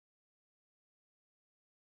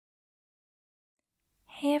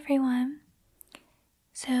Hey everyone!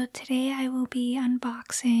 So today I will be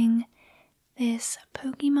unboxing this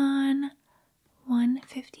Pokemon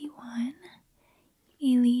 151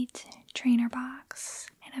 Elite Trainer Box.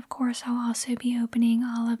 And of course I'll also be opening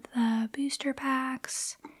all of the booster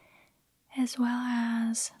packs as well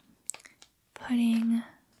as putting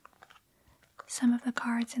some of the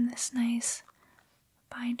cards in this nice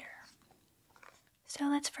binder. So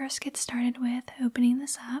let's first get started with opening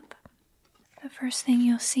this up. The first thing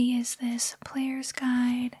you'll see is this player's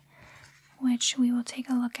guide, which we will take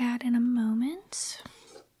a look at in a moment.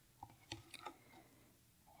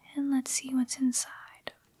 And let's see what's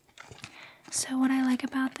inside. So what I like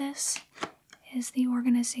about this is the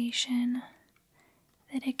organization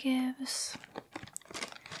that it gives.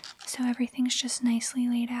 So everything's just nicely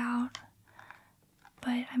laid out.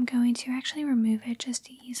 But I'm going to actually remove it just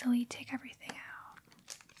to easily take everything out.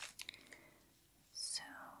 So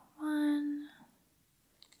 1,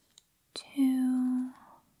 2,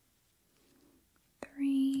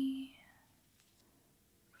 3,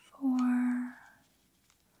 4,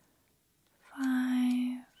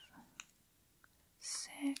 5,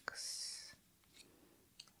 6,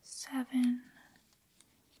 7,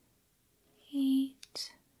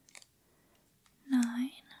 8, 9.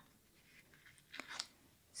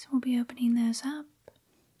 So we'll be opening those up.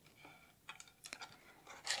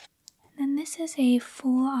 And then this is a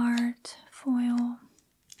full art foil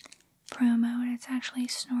promo, and it's actually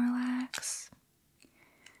Snorlax.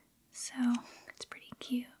 So it's pretty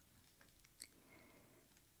cute.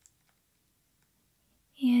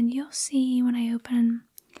 And you'll see when I open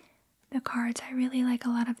the cards, I really like a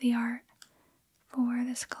lot of the art for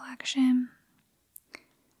this collection.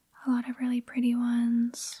 A lot of really pretty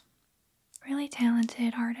ones. Really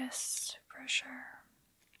talented artists, for sure.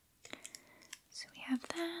 So we have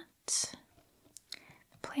that,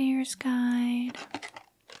 the player's guide,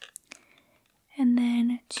 and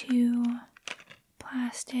then 2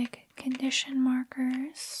 plastic condition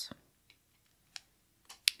markers.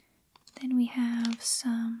 Then we have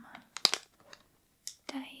some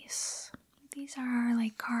dice. These are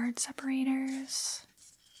like card separators.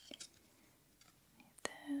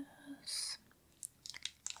 Those.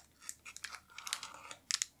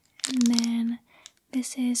 And then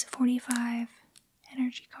this is 45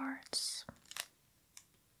 energy cards.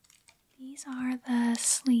 These are the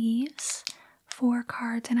sleeves for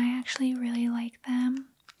cards, and I actually really like them.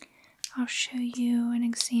 I'll show you an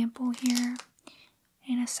example here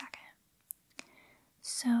in a second.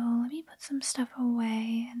 So let me put some stuff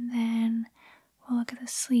away and then we'll look at the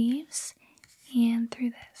sleeves and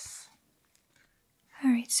through this.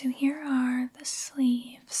 Alright, so here are the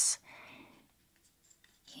sleeves.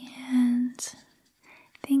 And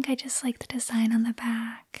I think I just like the design on the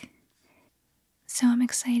back. So I'm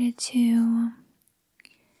excited to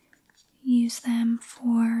use them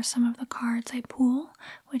for some of the cards I pull,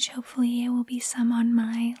 which hopefully it will be some on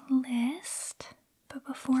my list. But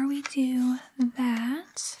before we do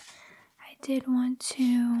that, I did want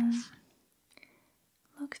to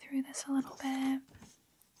look through this a little bit.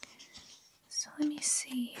 So let me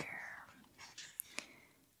see here.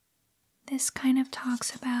 This kind of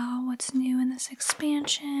talks about what's new in this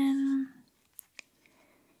expansion.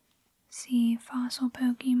 See, fossil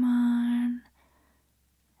Pokemon,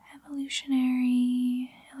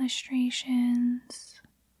 evolutionary illustrations.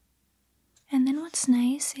 And then what's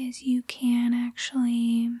nice is you can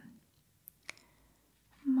actually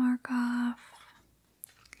mark off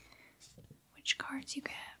which cards you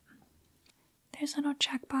get. There's little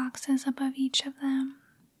check boxes above each of them.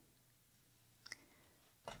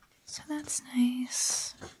 So that's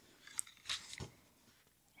nice.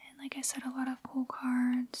 And like I said, a lot of cool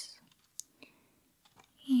cards.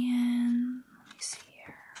 And let me see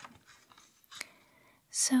here.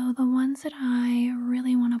 So the ones that I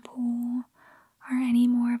really want to pull are any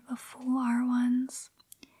more of the full art ones.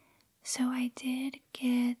 So I did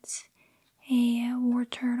get a War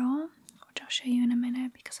Turtle, which I'll show you in a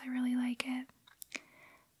minute because I really like it.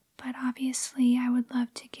 But obviously I would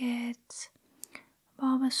love to get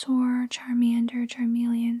Bulbasaur, Charmander,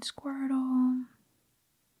 Charmeleon, Squirtle.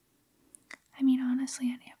 I mean, honestly,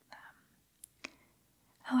 any of them.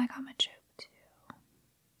 Oh, I got Machoke too.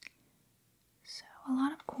 So, a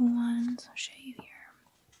lot of cool ones. I'll show you here.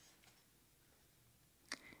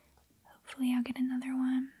 Hopefully I'll get another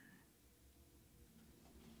one.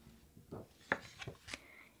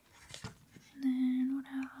 And then, what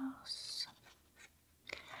else?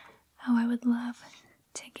 Oh, I would love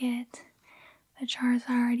to get the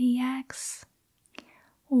Charizard EX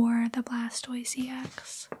or the Blastoise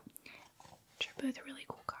EX, which are both really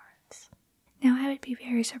cool cards. Now I would be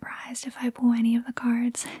very surprised if I pull any of the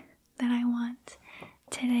cards that I want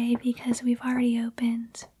today because we've already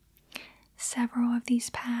opened several of these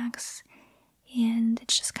packs and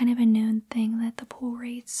it's just kind of a known thing that the pull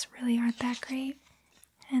rates really aren't that great.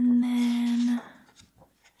 And then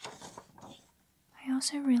I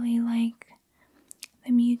also really like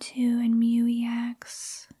the Mewtwo and Mew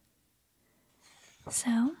EX.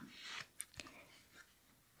 So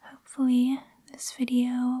hopefully this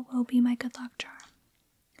video will be my good luck charm.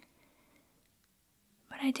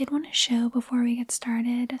 But I did want to show before we get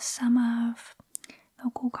started some of the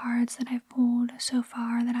cool cards that I've pulled so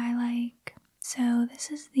far that I like. So this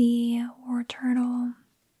is the War Turtle.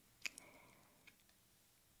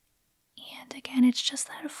 And again, it's just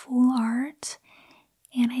that full art.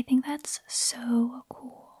 And I think that's so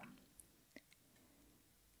cool.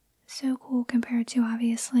 So cool compared to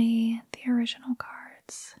obviously the original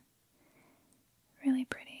cards. Really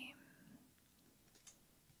pretty.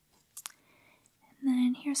 And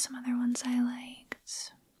then here's some other ones I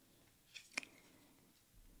liked.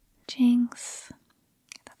 Jinx.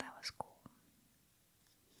 I thought that was cool.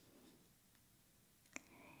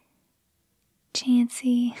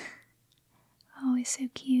 Chansey. Always so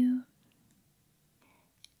cute.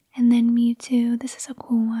 And then Mewtwo. This is a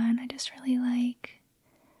cool one. I just really like,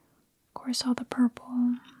 of course, all the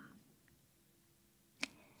purple.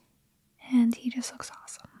 And he just looks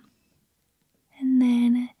awesome. And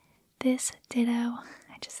then this Ditto,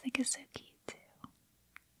 I just think is so cute too.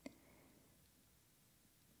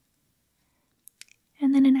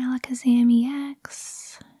 And then an Alakazam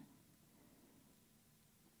EX.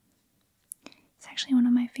 It's actually one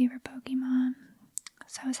of my favorite Pokemon,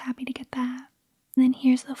 so I was happy to get that. And then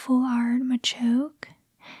here's the full art Machoke,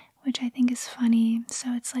 which I think is funny.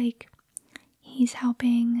 So it's like he's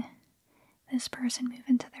helping this person move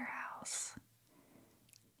into their house.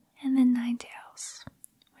 And then Ninetales,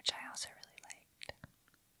 which I also really liked.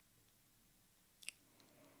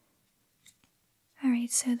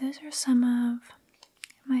 Alright, so those are some of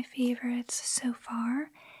my favorites so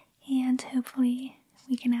far, and hopefully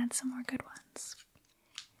we can add some more good ones.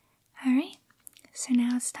 Alright, so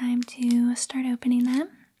now it's time to start opening them.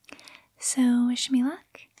 So wish me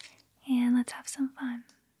luck, and let's have some fun.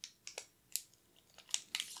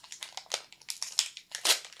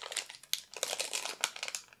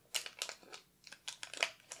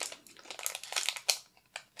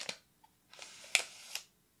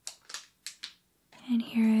 And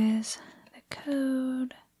here is the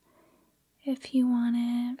code if you want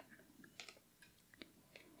it.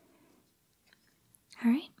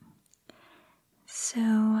 Alright,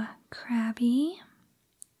 so Krabby.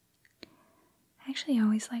 I actually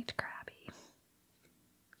always liked Krabby.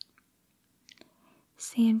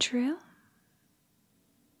 Sandshrew.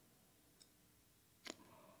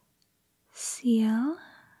 Seal.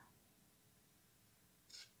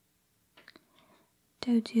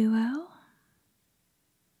 Doduo.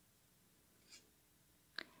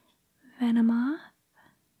 Venomoth.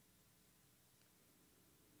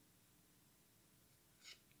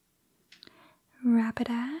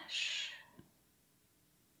 Rapidash.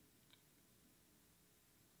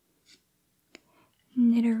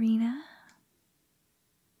 Nidorina.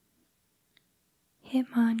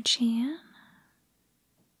 Hitmonchan.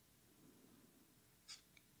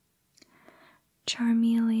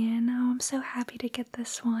 Charmeleon. Oh, I'm so happy to get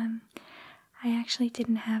this one. I actually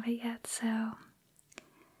didn't have it yet, so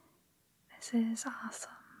this is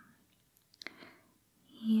awesome.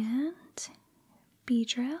 And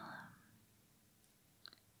Beedrill.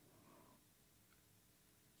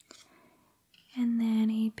 And then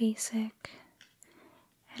a basic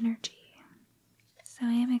energy. So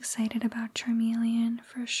I am excited about Charmeleon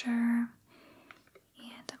for sure.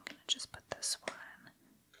 And I'm going to just put this one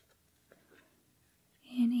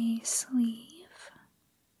in a sleeve.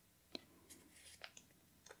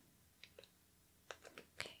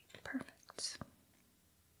 Okay, perfect.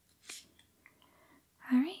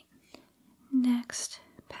 Alright, next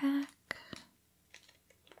pack.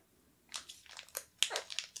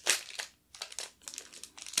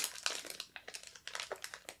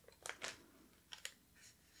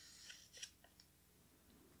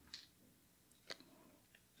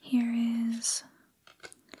 Here is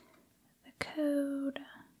the code.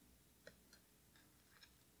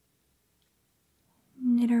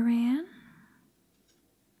 Nidoran.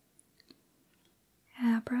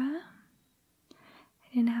 Abra.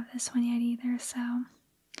 I didn't have this one yet either, so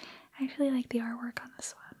I actually like the artwork on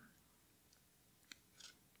this one.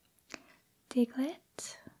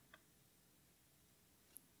 Diglett.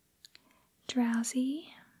 Drowsy.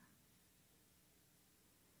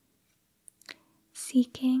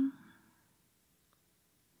 Seeking.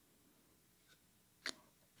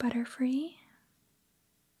 Butterfree,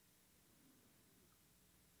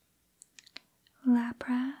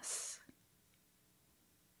 Lapras,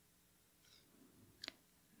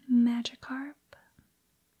 Magikarp,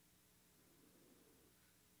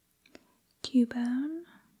 Cubone,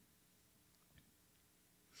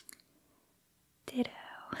 Ditto.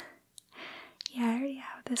 Yeah, I already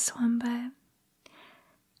have this one, but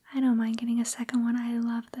I don't mind getting a second one. I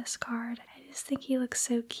love this card. I just think he looks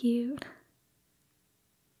so cute.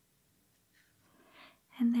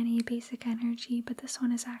 And then a basic energy, but this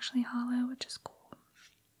one is actually hollow, which is cool.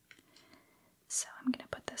 So I'm going to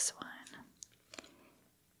put this one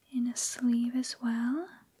in a sleeve as well.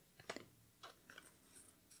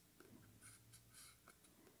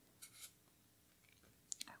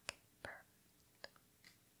 Okay, perfect.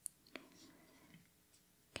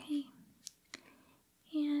 Okay.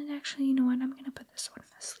 And actually, you know what? I'm going to put this one in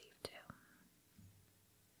the sleeve too.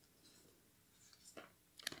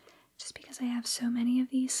 Just because I have so many of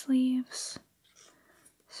these sleeves,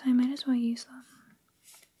 so I might as well use them.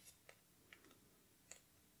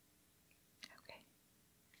 Okay.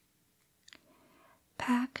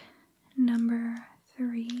 Pack number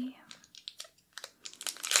 3.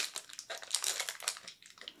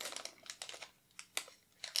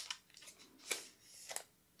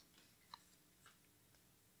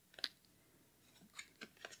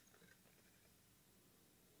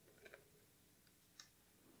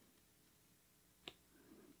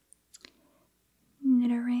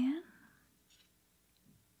 Nidoran,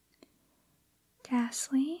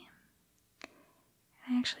 Ghastly.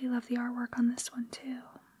 I actually love the artwork on this one too.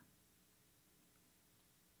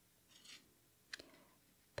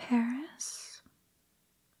 Paris,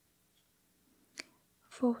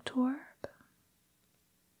 Voltorb,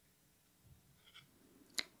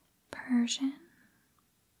 Persian,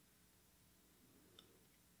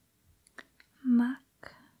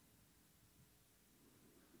 Muck,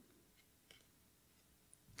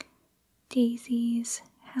 Daisy's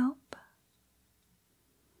Help,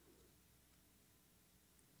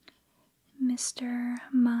 Mr.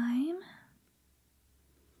 Mime,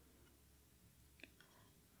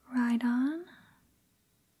 Rhydon,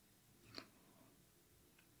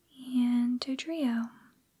 and Dodrio.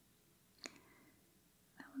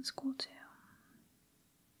 That one's cool too.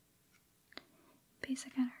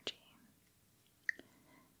 Basic energy.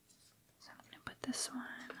 So I'm going to put this one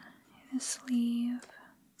in a sleeve.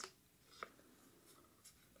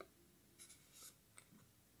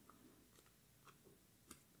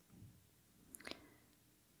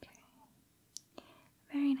 Okay.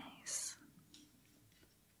 Very nice.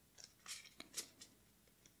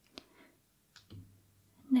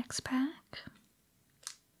 Next pack.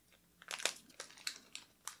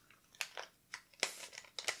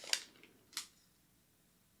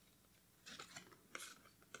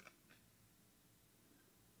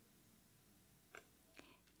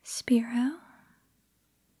 Spearow,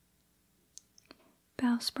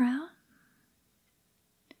 Bellsprout,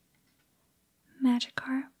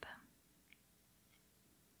 Magikarp,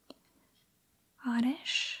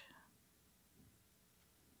 Oddish,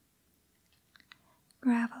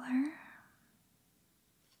 Graveler,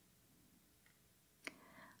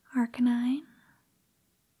 Arcanine,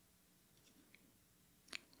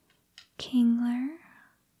 Kingler,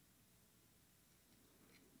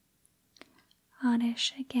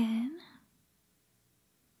 Oddish again.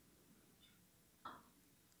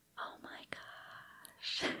 Oh my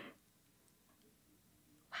gosh.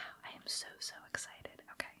 Wow, I am so excited.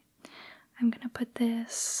 Okay, I'm gonna put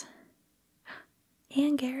this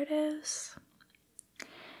and Gyarados.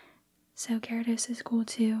 So Gyarados is cool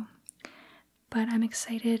too, but I'm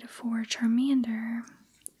excited for Charmander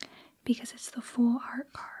because it's the full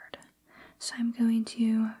art card. So I'm going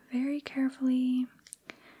to very carefully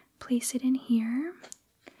place it in here.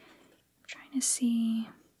 I'm trying to see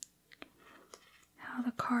how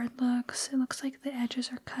the card looks. It looks like the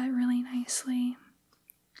edges are cut really nicely.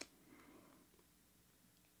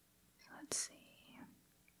 Let's see.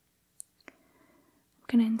 I'm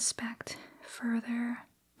going to inspect further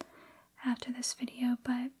after this video,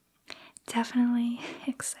 but definitely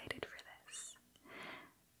excited for this.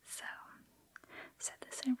 So, set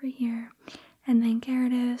this over here. And then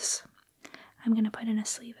Gyarados, I'm going to put in a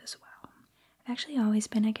sleeve as well. I've actually always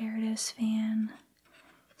been a Gyarados fan,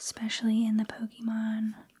 especially in the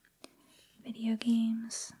Pokemon video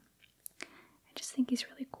games. I just think he's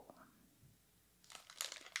really cool.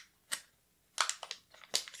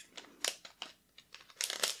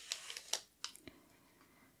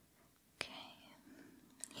 Okay,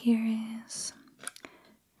 here is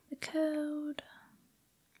the code.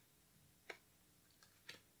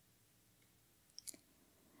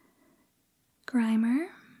 Grimer,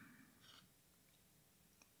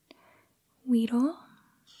 Weedle,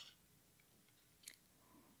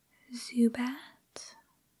 Zubat,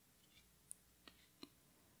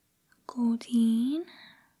 Goldeen,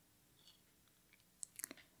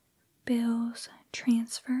 Bill's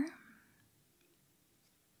Transfer,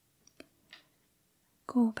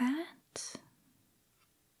 Golbat,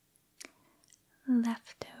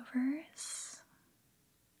 Leftovers,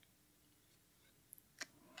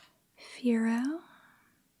 Fearow,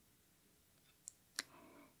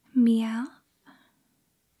 Meowth,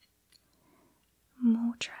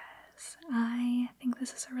 Moltres. I think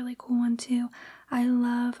this is a really cool one too. I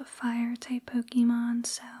love fire type Pokemon,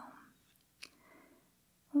 so.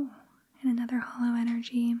 Oh, and another hollow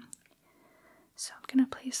energy. So I'm gonna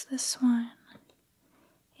place this one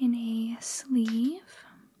in a sleeve.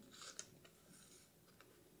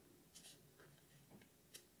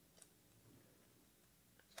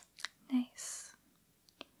 Nice.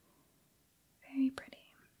 Very pretty.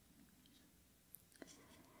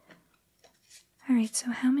 Alright,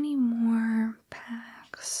 so how many more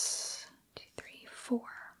packs? 2, 3, 4.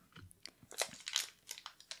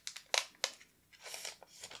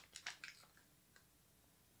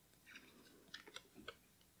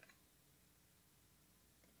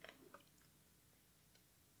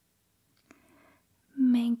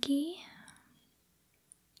 Mankey,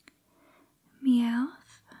 Meowth,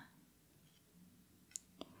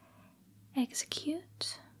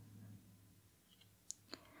 Execute,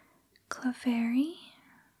 Clefairy,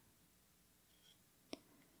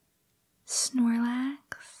 Snorlax,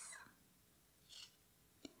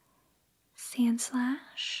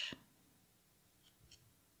 Sandslash,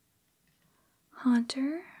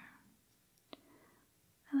 Haunter.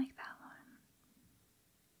 I like that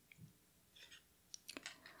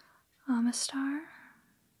one. Amistar,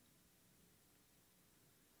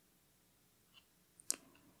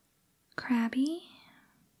 Krabby,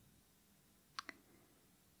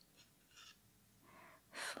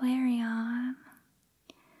 Flareon,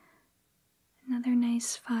 another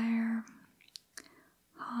nice fire,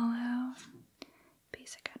 hollow,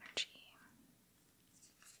 basic energy.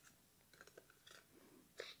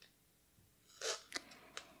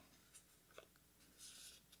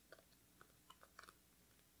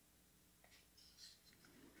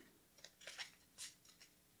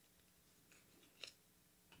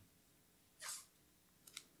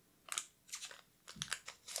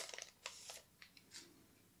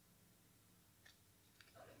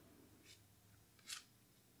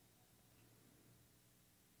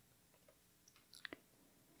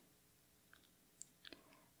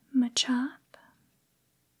 Machop,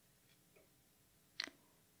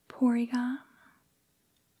 Porygon,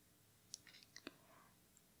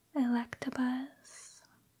 Electabuzz,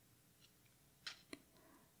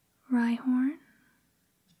 Rhyhorn,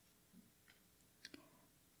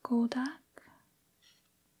 Golduck,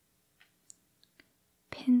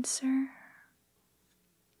 Pinsir,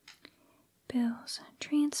 Bill's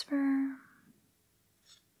Transfer,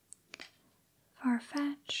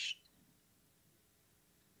 Farfetch'd,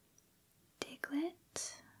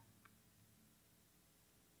 Diglett,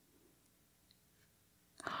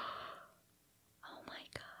 oh my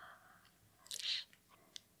gosh,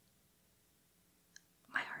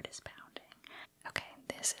 my heart is pounding. Okay,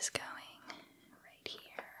 this is going right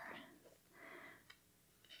here.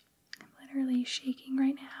 I'm literally shaking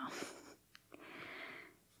right now.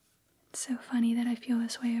 It's so funny that I feel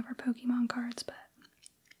this way over Pokemon cards, but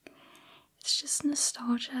it's just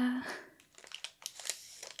nostalgia.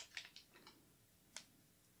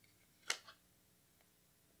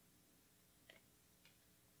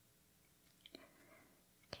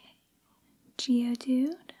 Okay,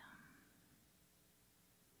 Geodude,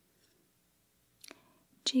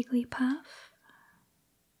 Jigglypuff,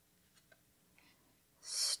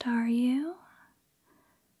 Staryu,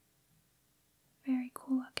 very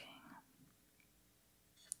cool looking,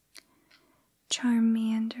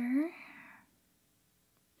 Charmander,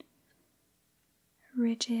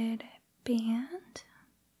 Rigid Band,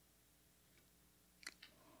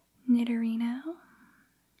 Nidorino,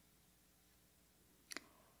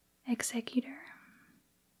 Executor,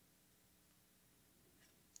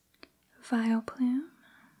 Vileplume,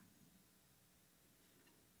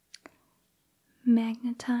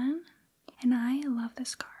 Magneton, and I love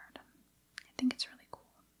this card. I think it's really cool.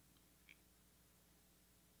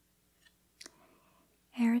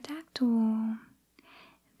 Aerodactyl.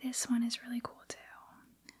 This one is really cool too.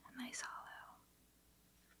 A nice hollow.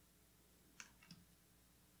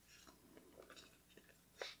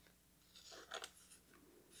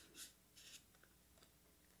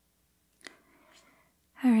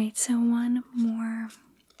 Alright, so one more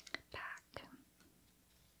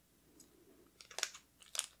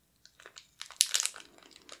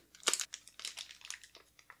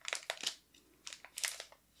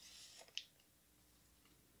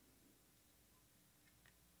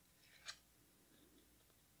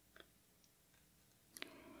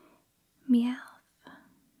Meowth,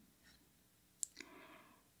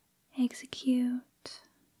 Execute,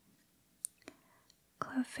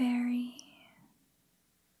 Clefairy,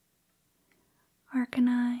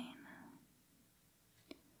 Arcanine,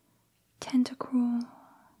 Tentacruel,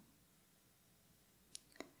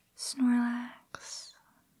 Snorlax,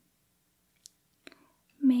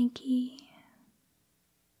 Mankey,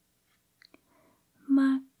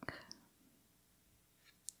 Muck,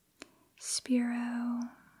 Spearow,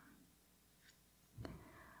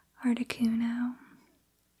 Articuno,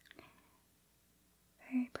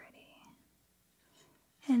 very pretty,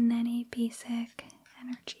 and then a basic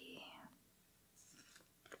energy.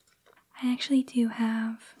 I actually do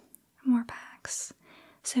have more packs,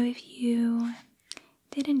 so if you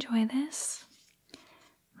did enjoy this,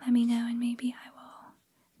 let me know and maybe I will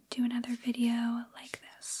do another video like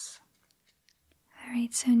this.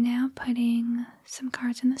 Alright, so now putting some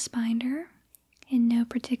cards in this binder in no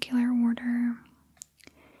particular order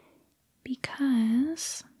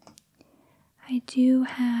because I do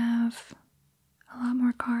have a lot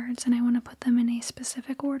more cards and I want to put them in a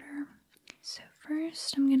specific order. So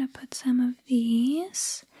first I'm going to put some of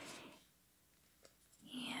these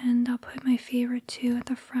and I'll put my favorite two at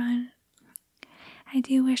the front. I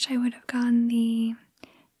do wish I would have gotten the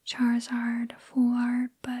Charizard full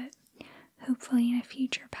art, but hopefully in a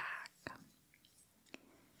future pack.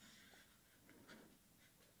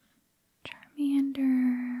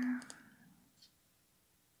 Charmander,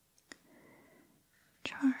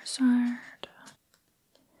 Charizard,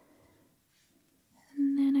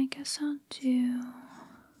 and then I guess I'll do,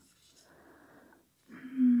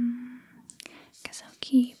 I'll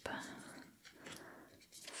keep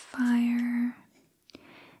Fire,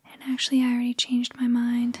 and actually I already changed my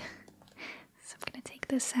mind, so I'm going to take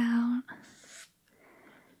this out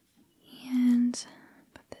and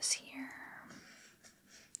put this here,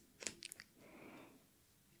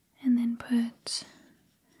 and then put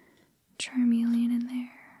Charmeleon in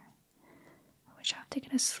there, which I'll have to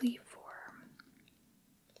get a sleeve for.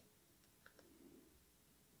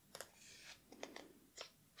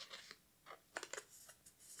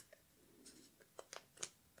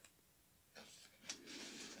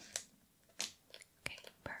 Okay,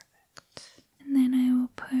 perfect. And then I will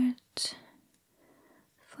put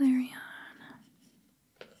Flareon.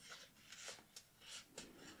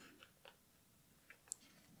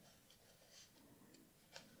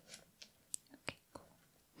 Okay, cool.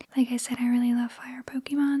 Like I said, I really love fire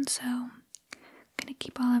Pokemon, so I'm gonna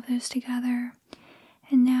keep all of those together.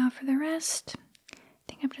 And now for the rest, I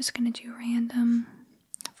think I'm just gonna do random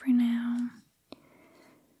for now.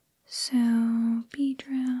 So,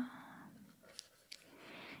 Beedrill.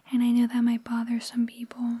 And I know that might bother some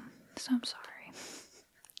people, so I'm sorry.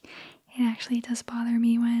 It actually does bother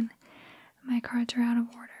me when my cards are out of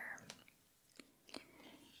order.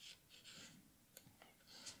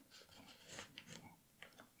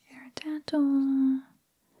 Aerodactyl,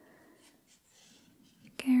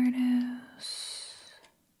 Gyarados,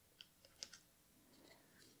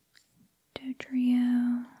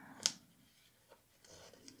 Dodrio,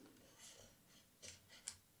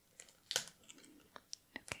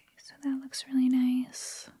 okay, so that looks really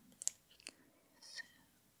nice.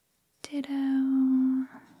 Ditto,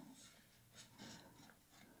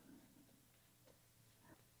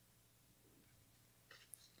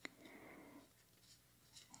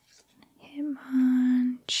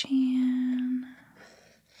 Hitmonchan,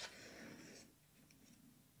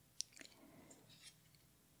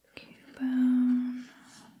 Cubone,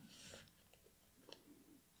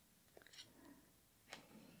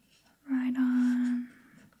 Rhydon,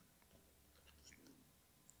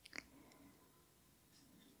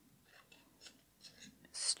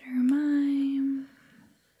 Mr. Mime,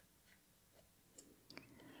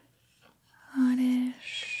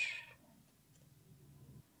 Oddish,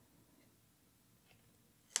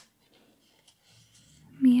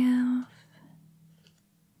 Meowth,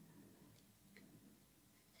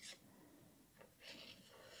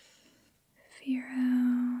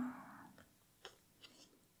 Fearow,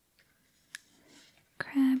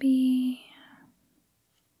 Krabby,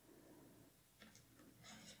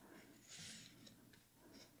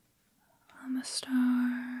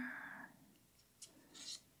 Amistar,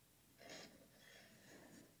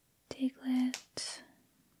 Diglett,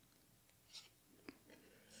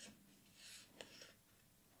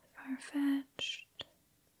 Farfetch'd,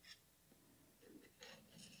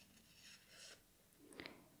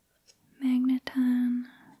 Magneton,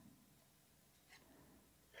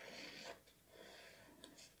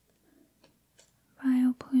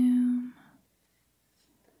 Vileplume,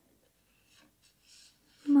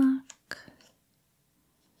 Muck,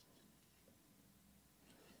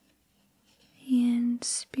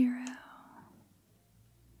 Spiro,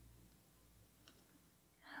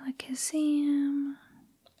 Alakazam,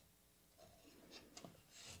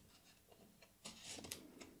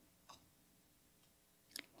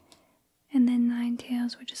 and then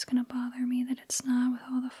Ninetales, which is going to bother me that it's not with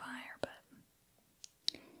all the fire, but...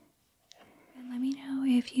 And let me know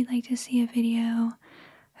if you'd like to see a video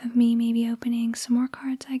of me maybe opening some more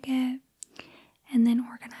cards I get, and then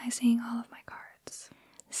organizing all of my cards.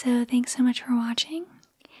 So thanks so much for watching.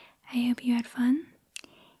 I hope you had fun,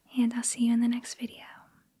 and I'll see you in the next video.